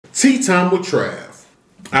Tea time with Trav.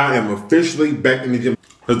 I am officially back in the gym.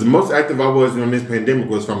 Because the most active I was during this pandemic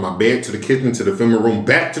was from my bed to the kitchen to the filming room,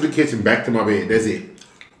 back to the kitchen, back to my bed. That's it.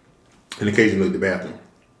 And occasionally the bathroom.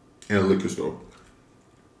 And a liquor store.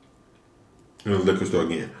 And a liquor store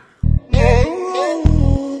again.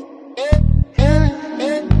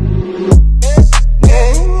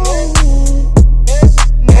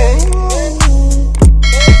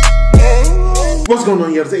 What's going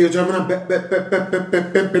on, y'all? It's Ayootravv, and I'm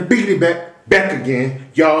back again.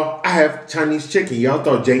 Y'all, I have Chinese chicken. Y'all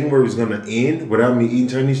thought January was gonna end without me eating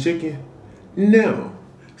Chinese chicken? No.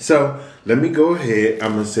 So, let me go ahead.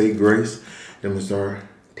 I'm gonna say grace. Then I'm gonna start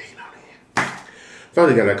taking on it.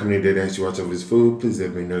 Father God, I come here today to ask you to watch over this food. Please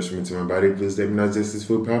let me nourishment to my body. Please let me digest this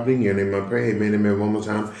food properly. In your name I pray. Amen, amen. One more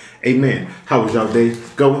time. Amen. How was y'all day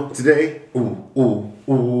going today? Ooh.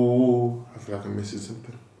 I feel like I'm missing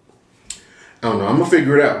something. I don't know. I'm going to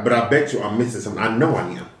figure it out, but I bet you I'm missing something. I know I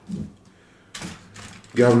am.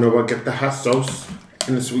 Y'all know I got the hot sauce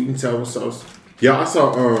and the sweet and sour sauce. Y'all, I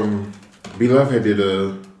saw B-Love had did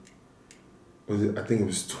I think it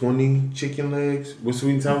was 20 chicken legs with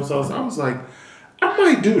sweet and sour sauce. I was like, I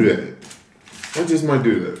might do that. I just might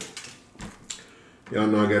do that. Y'all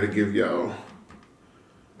know I got to give y'all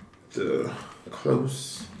the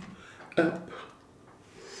close up.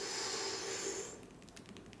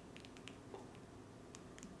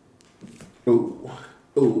 Ooh.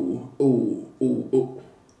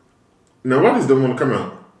 Now, why does don't want to come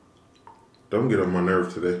out? Don't get on my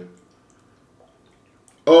nerve today.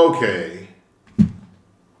 Okay.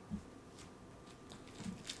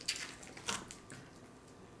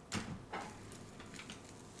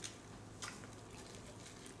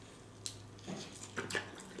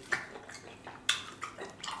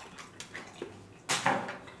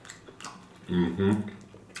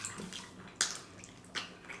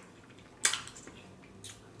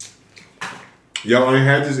 Y'all ain't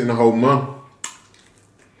had this in a whole month.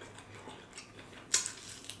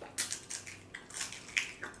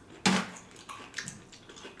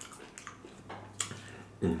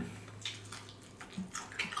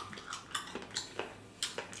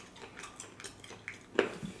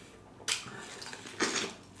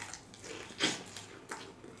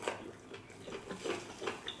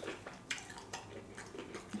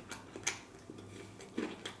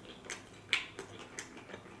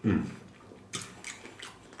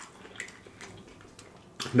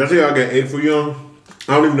 That's how y'all got egg foo young.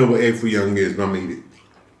 I don't even know what egg foo young is, but I'm gonna eat it.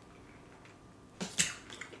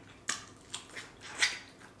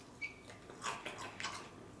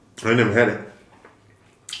 I ain't never had it.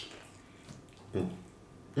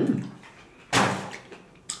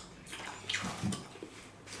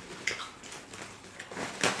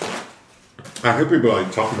 I hear people like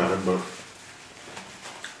talking about it, but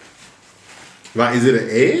like, is it an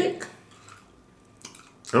egg?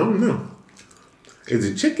 I don't know. Is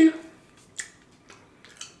it chicken?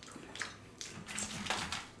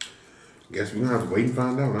 Guess we're gonna have to wait and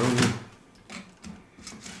find out. I don't know.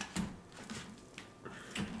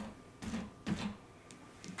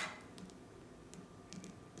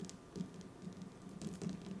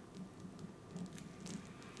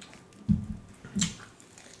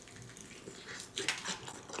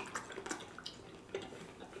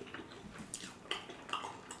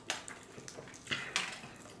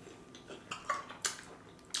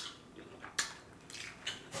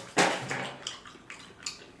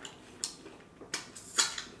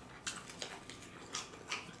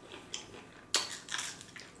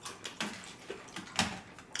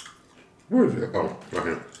 Where is it? Oh, right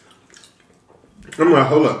here. I'm like,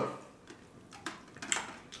 hold up.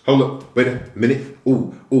 Hold up. Wait a minute.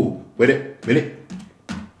 Ooh. Wait a minute.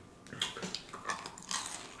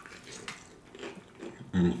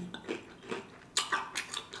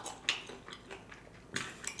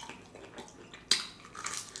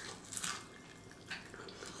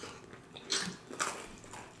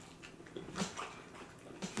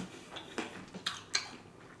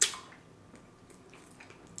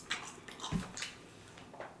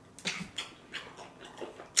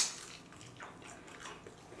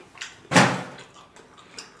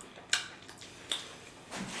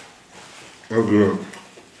 Oh, good.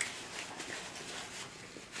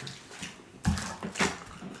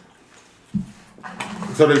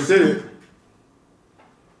 So they said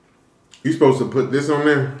you're supposed to put this on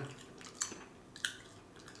there.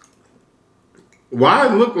 Why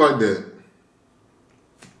it look like that?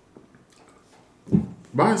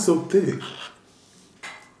 Why it's so thick?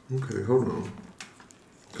 Okay, hold on.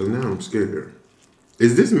 Because now I'm scared.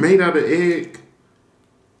 Is this made out of egg?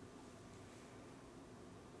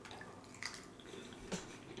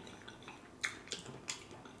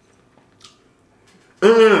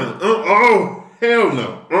 Oh, hell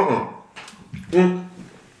no. Oh,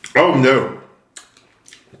 no.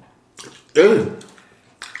 Ugh.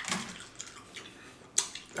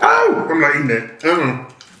 Oh, I'm not eating that.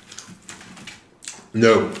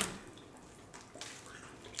 No.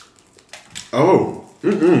 Oh.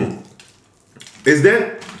 Is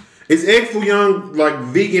egg foo young like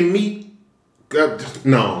vegan meat?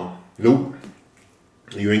 No. Nope.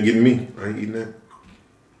 You ain't getting me. I ain't eating that.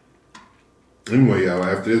 Anyway, y'all,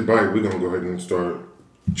 after this bite, we're gonna go ahead and start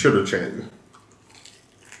chitter chatting.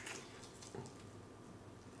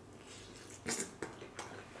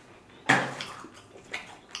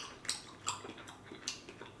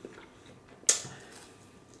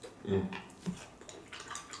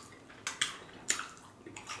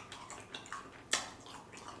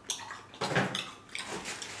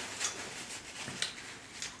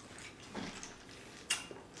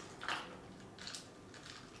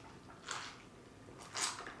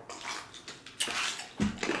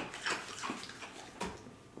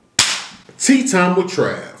 Tea time with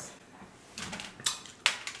Trav.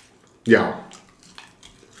 Y'all.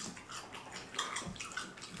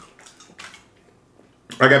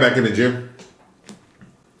 I got back in the gym.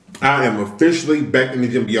 I am officially back in the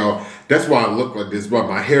gym, y'all. That's why I look like this. Why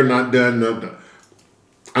my hair not done. Nothing.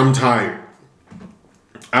 I'm tired.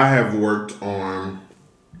 I have worked on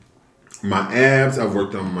my abs. I've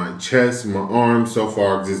worked on my chest, my arms. So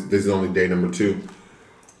far, this is only day number 2.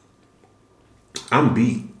 I'm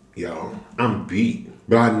beat, y'all. I'm beat.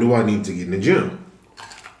 But I knew I need to get in the gym.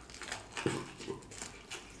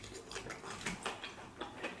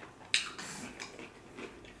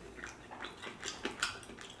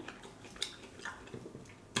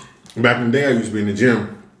 Back in the day, I used to be in the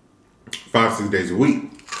gym 5-6 days a week.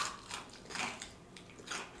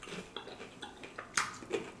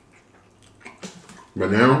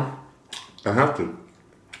 But now, I have to.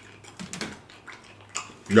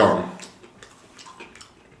 Y'all,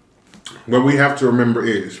 what we have to remember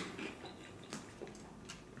is,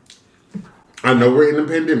 I know we're in a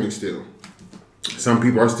pandemic still. Some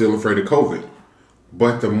people are still afraid of COVID.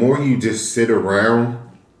 But the more you just sit around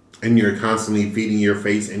and you're constantly feeding your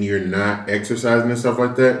face and you're not exercising and stuff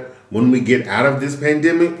like that, when we get out of this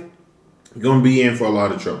pandemic, you're going to be in for a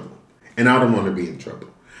lot of trouble. And I don't want to be in trouble.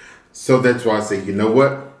 So that's why I say, you know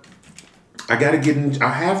what? I got to get in. I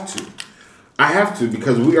have to. I have to,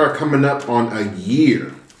 because we are coming up on a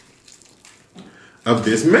year of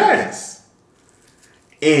this mess.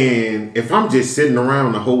 And if I'm just sitting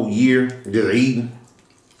around the whole year, just eating,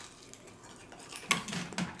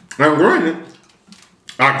 I'm grinding.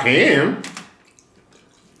 I can.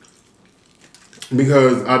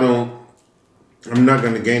 Because I'm not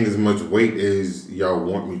going to gain as much weight as y'all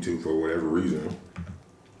want me to for whatever reason.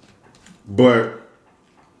 But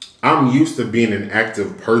I'm used to being an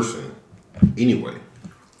active person anyway.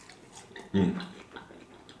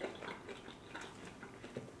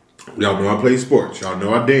 Y'all know I play sports. Y'all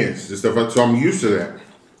know I dance and stuff like that. So I'm used to that.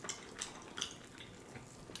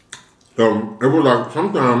 So it was like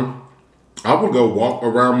sometimes I would go walk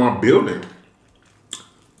around my building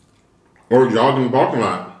or jog in the parking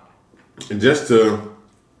lot just to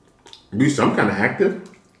be some kind of active.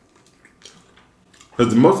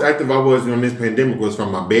 Because the most active I was during this pandemic was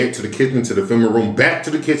from my bed to the kitchen to the filming room, back to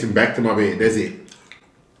the kitchen, back to my bed. That's it.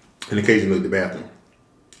 And occasionally the bathroom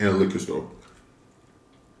and a liquor store.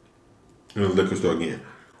 And a liquor store again.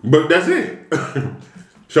 But that's it.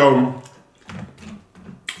 So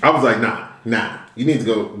I was like, nah, you need to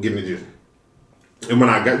go get in the gym. And when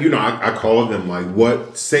I got, I called them like,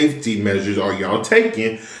 what safety measures are y'all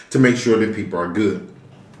taking to make sure that people are good?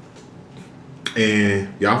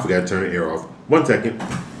 And y'all forgot to turn the air off. 1 second.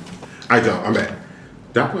 Alright, y'all, I'm back.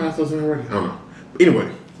 Did I put hot sauce in already? I don't know. Anyway,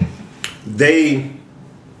 they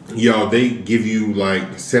give you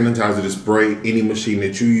like sanitizer to spray any machine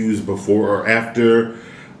that you use before or after.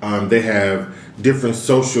 They have different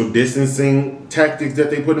social distancing tactics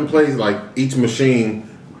that they put in place. Like each machine,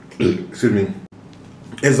 excuse me,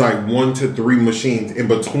 is like 1 to 3 machines in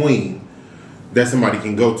between that somebody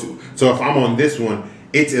can go to. So if I'm on this one,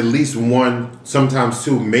 it's at least 1, sometimes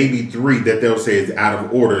 2, maybe 3 that they'll say is out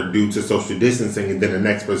of order due to social distancing, and then the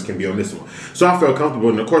next person can be on this one. So I felt comfortable,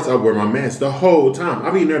 and of course I wear my mask the whole time.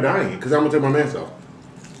 I'm in there dying because I'm gonna take my mask off,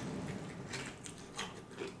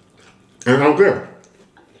 and I don't care.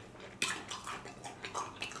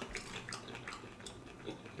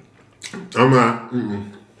 I'm not.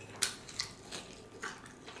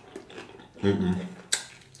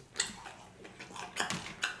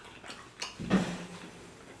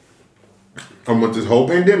 I went this whole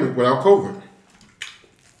pandemic without COVID.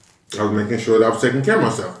 I was making sure that I was taking care of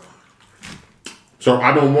myself. So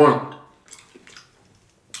I don't want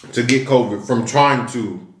to get COVID from trying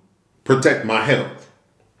to protect my health.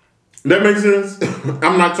 That makes sense?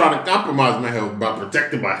 I'm not trying to compromise my health by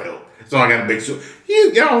protecting my health. So I gotta make sure.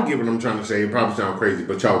 Y'all get what I'm trying to say. It probably sounds crazy,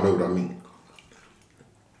 but y'all know what I mean.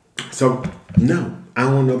 So, no, I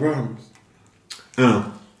don't want no problems.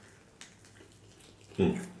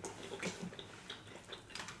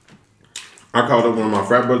 I called up one of my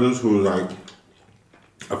frat brothers who was like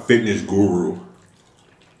a fitness guru.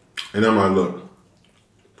 And I'm like, look,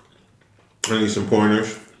 I need some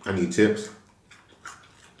pointers. I need tips.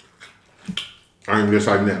 I'm just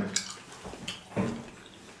like that.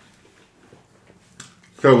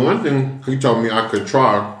 So one thing he told me I could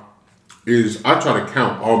try is I try to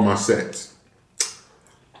count all my sets.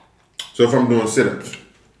 So if I'm doing sit-ups,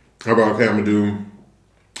 how about, okay, I'm gonna do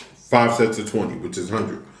 5 sets of 20, which is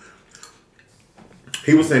 100.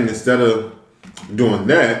 He was saying instead of doing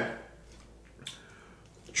that,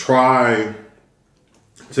 try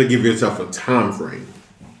to give yourself a time frame.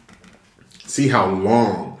 See how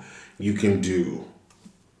long you can do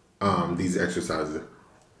these exercises.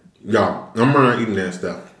 Y'all, I'm not eating that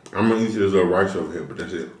stuff. I'm gonna eat this little rice over here, but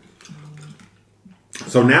that's it.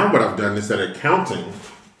 So now what I've done, instead of counting,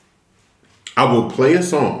 I will play a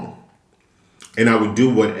song and I would do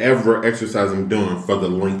whatever exercise I'm doing for the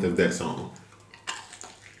length of that song.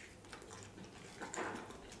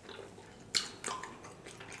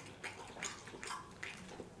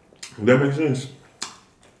 That makes sense.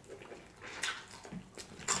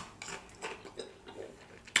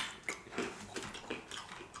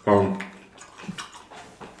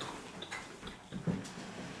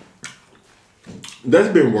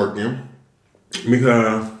 That's been working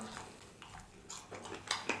because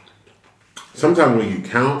sometimes when you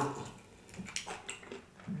count,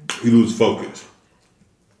 you lose focus.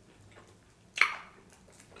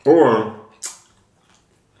 Or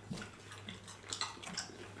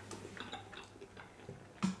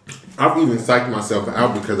I've even psyched myself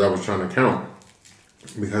out because I was trying to count.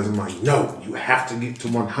 Because I'm like, no, you have to get to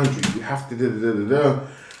 100. You have to da-da-da-da-da.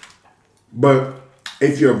 But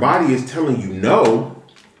if your body is telling you no,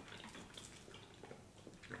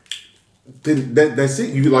 then that's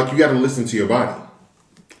it. You got to listen to your body.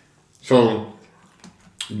 So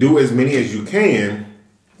do as many as you can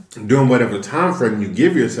during whatever time frame you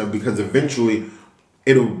give yourself, because eventually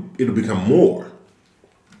it'll become more.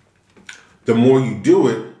 The more you do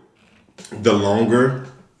it, the longer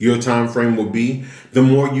your time frame will be, the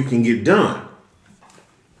more you can get done.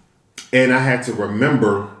 And I had to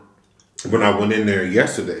remember when I went in there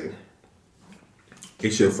yesterday,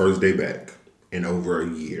 it's your first day back in over a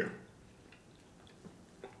year.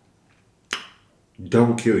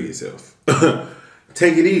 Don't kill yourself.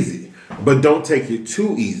 Take it easy, but don't take it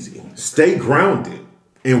too easy. Stay grounded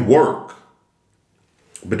and work,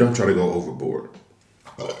 but don't try to go overboard.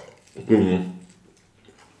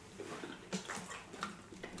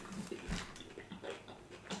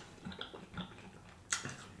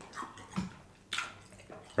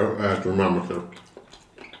 I have to remind myself.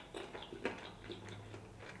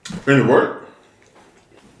 And it worked.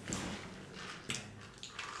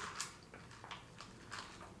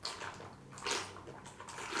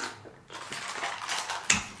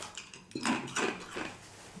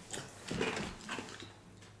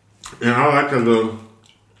 And I like to go.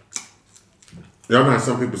 Y'all know how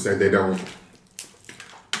some people say they don't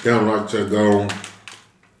like to go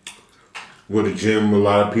with a gym with a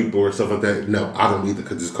lot of people or stuff like that. No, I don't either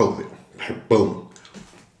because it's COVID. Boom.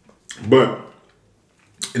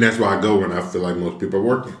 And that's why I go when I feel like most people are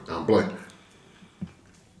working. I don't play.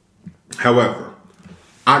 However,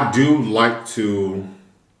 I do like to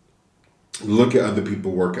look at other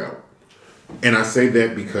people work out. And I say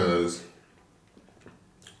that because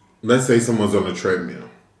let's say someone's on a treadmill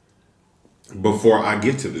before I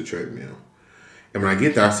get to the treadmill. And when I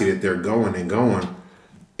get there, I see that they're going and going.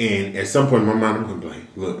 And at some point in my mind, I'm going to be like,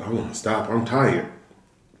 look, I want to stop. I'm tired.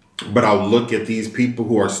 But I'll look at these people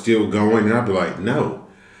who are still going and I'll be like, no,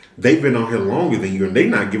 they've been on here longer than you and they're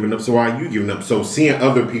not giving up. So why are you giving up? So seeing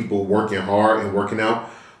other people working hard and working out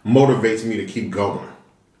motivates me to keep going.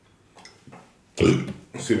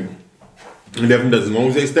 Excuse me. It definitely does. As long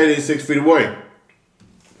as they stay 6 feet away,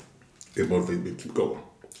 it motivates me to keep going.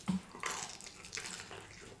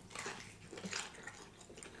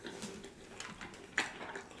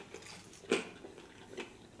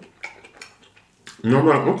 And I'm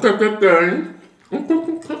like, okay, that thing.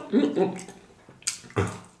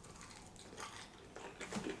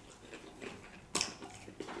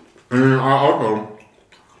 And then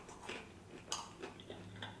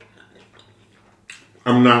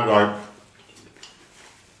I'm not like,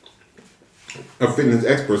 a fitness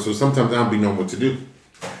expert, so sometimes I don't be knowing what to do.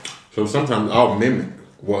 So sometimes I'll mimic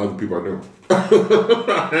what other people are doing.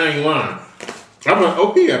 I ain't lying. I'm like,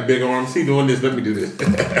 oh, he got big arms. He doing this. Let me do this.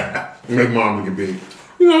 Make my arms get big.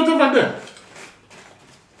 You know, stuff like that.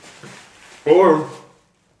 Or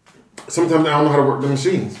sometimes I don't know how to work the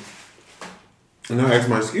machines. And I ask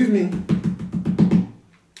my, excuse me,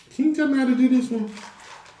 can you tell me how to do this one?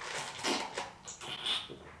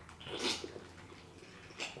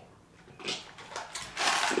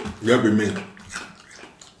 That'd be me.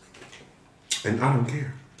 And I don't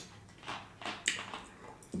care.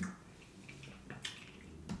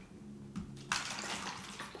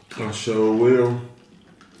 I sure will.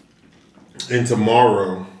 And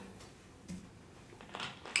tomorrow,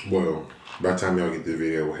 well, by the time y'all get this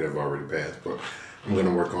video, it will have already passed, but I'm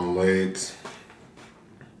gonna work on legs.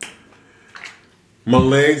 My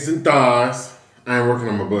legs and thighs. I ain't working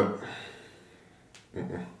on my butt.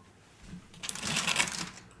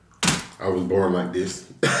 I was born like this.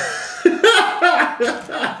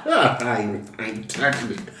 I ain't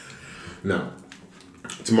touching it. No.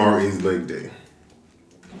 Tomorrow is leg day.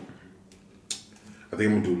 I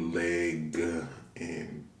think I'm gonna do leg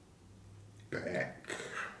and back.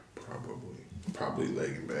 Probably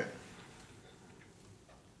leg and back.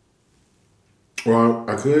 Well,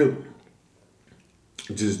 I could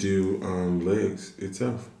just do legs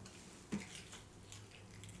itself.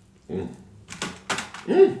 I'm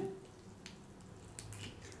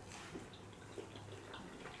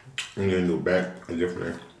gonna do back a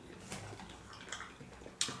different day.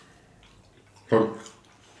 So,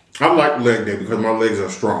 I like leg day because my legs are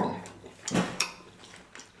strong.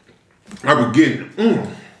 I be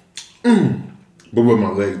getting but with my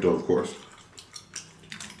legs though, of course.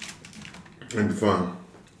 It'd be fun.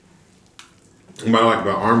 What I like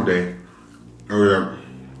about arm day, or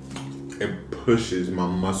it pushes my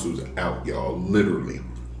muscles out, y'all, literally.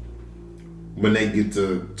 When they get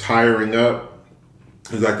to tiring up,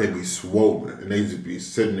 it's like they be swollen and they just be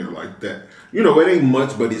sitting there like that. You know, it ain't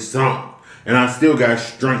much, but it's something. And I still got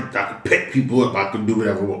strength. I can pick people up. I can do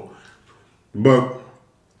whatever I want. But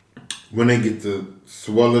when they get to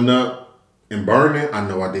swelling up and burning, I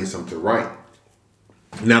know I did something right.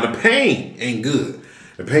 Now the pain ain't good.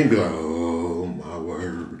 The pain be like, oh my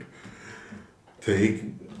word.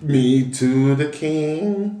 Take me to the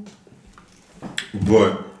king.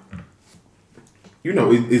 But, you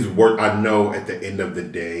know, it's worth, I know at the end of the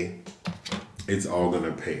day, it's all going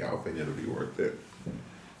to pay off and it'll be worth it.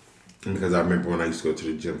 Because I remember when I used to go to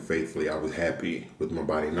the gym faithfully, I was happy with my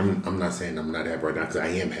body. And I'm not saying I'm not happy right now because I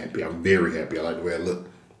am happy. I'm very happy. I like the way I look.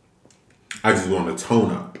 I just want to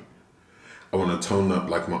tone up. I want to tone up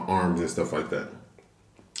like my arms and stuff like that.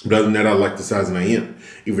 But other than that, I like the size that I am.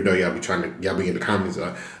 Even though y'all be in the comments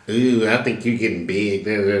like, ooh, I think you're getting big.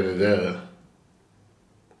 Da, da, da, da.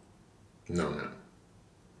 No, I'm not.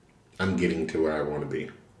 I'm getting to where I want to be.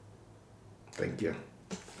 Thank you.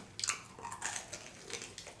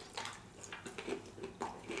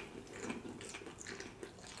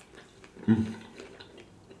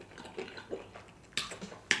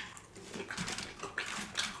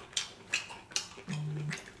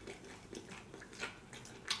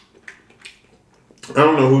 I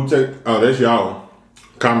don't know who that's y'all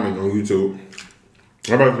comment on YouTube.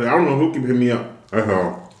 I'm about to say, I don't know who keep hitting me up. That's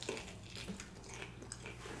all.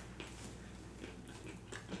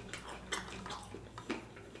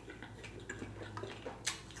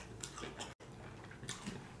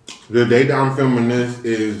 The day that I'm filming this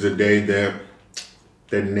is the day that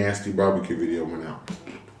that nasty barbecue video went out.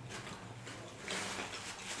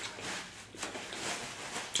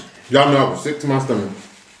 Y'all know I was sick to my stomach.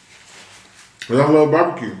 But I love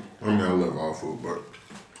barbecue. I mean, I love all food, but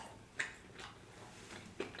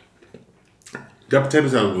that potato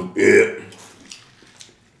salad was it.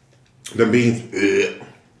 The beans, it.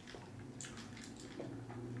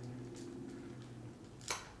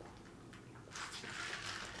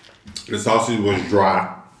 The sausage was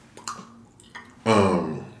dry.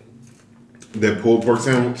 That pulled pork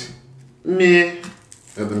sandwich, meh.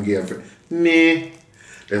 Let them get it. Meh.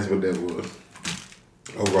 That's what that was.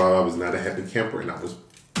 Overall, I was not a happy camper, and I was,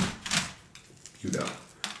 you know,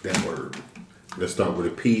 that word. Let's start with a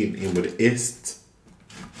P and end with an ist.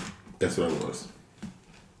 That's what it was.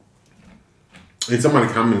 And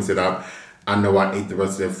somebody commented, I know I ate the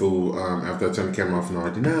rest of that food after I turned the camera off. No, I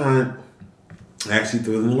did not. I actually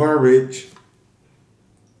threw it in the garbage.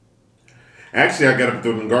 Actually, I got up and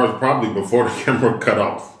threw it in the garbage probably before the camera cut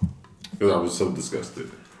off. Because I was so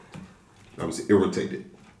disgusted. I was irritated.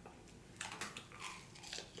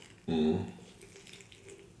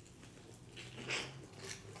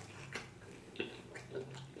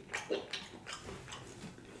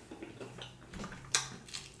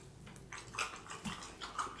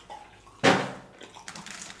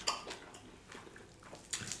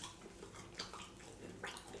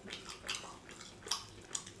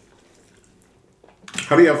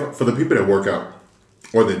 How do y'all, for the people that work out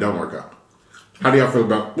or that don't work out, how do y'all feel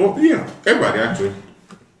about, well, yeah, everybody actually.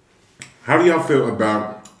 How do y'all feel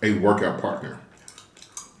about a workout partner?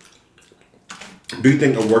 Do you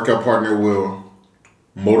think a workout partner will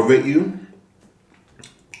motivate you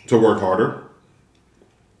to work harder?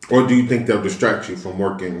 Or do you think they'll distract you from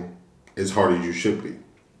working as hard as you should be?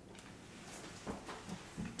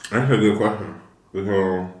 That's a good question.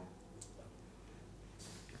 Because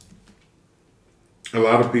a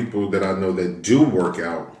lot of people that I know that do work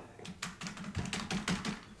out,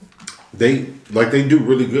 they do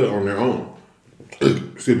really good on their own.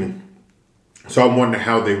 Excuse me. So I wonder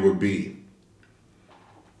how they would be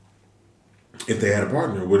if they had a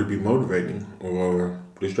partner. Would it be motivating or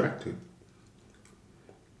distracting?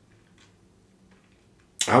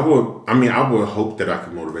 I would hope that I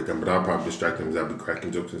could motivate them, but I'll probably distract them because I'll be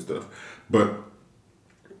cracking jokes and stuff. But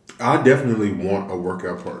I definitely want a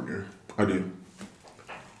workout partner. I do.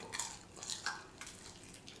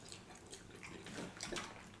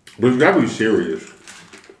 But you gotta be serious.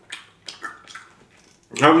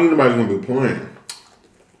 I don't think anybody's gonna be playing.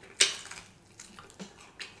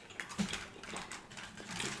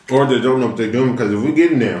 Or they don't know what they're doing, because if we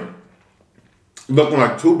get in there looking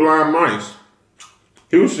like two blind mice,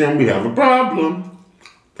 he was saying we have a problem.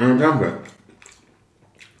 And I'm talking about.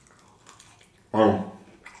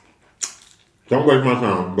 Don't waste my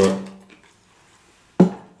time, but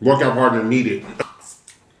workout partner needed.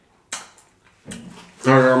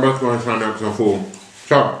 Alright, I'm about to go and sign up because I'm full.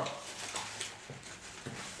 So,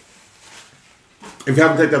 if you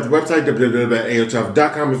haven't checked out the website,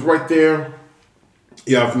 www.ayootravv.com is right there.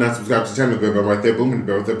 Y'all, if you're not subscribed to the channel, go right there, boom, and the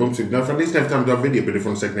bell right there, boom, so you know from these next time I video, but if you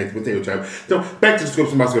want to stay connected with Ayootravv. So, back to the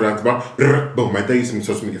description box, go down to the bottom, boom, right there, you see me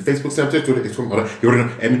social media, Facebook, Snapchat, Twitter, Instagram, all that, you already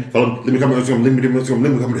know, add me, follow me, let me come on Instagram, let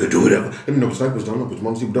me come here, do whatever, let me know what's like, what's don't know, but you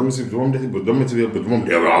want to see, but you want to see, but you want to see, but you want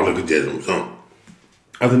to see, all look at this, so.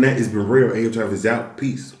 Other than that, it's been real. Ayootravv is out.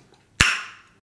 Peace.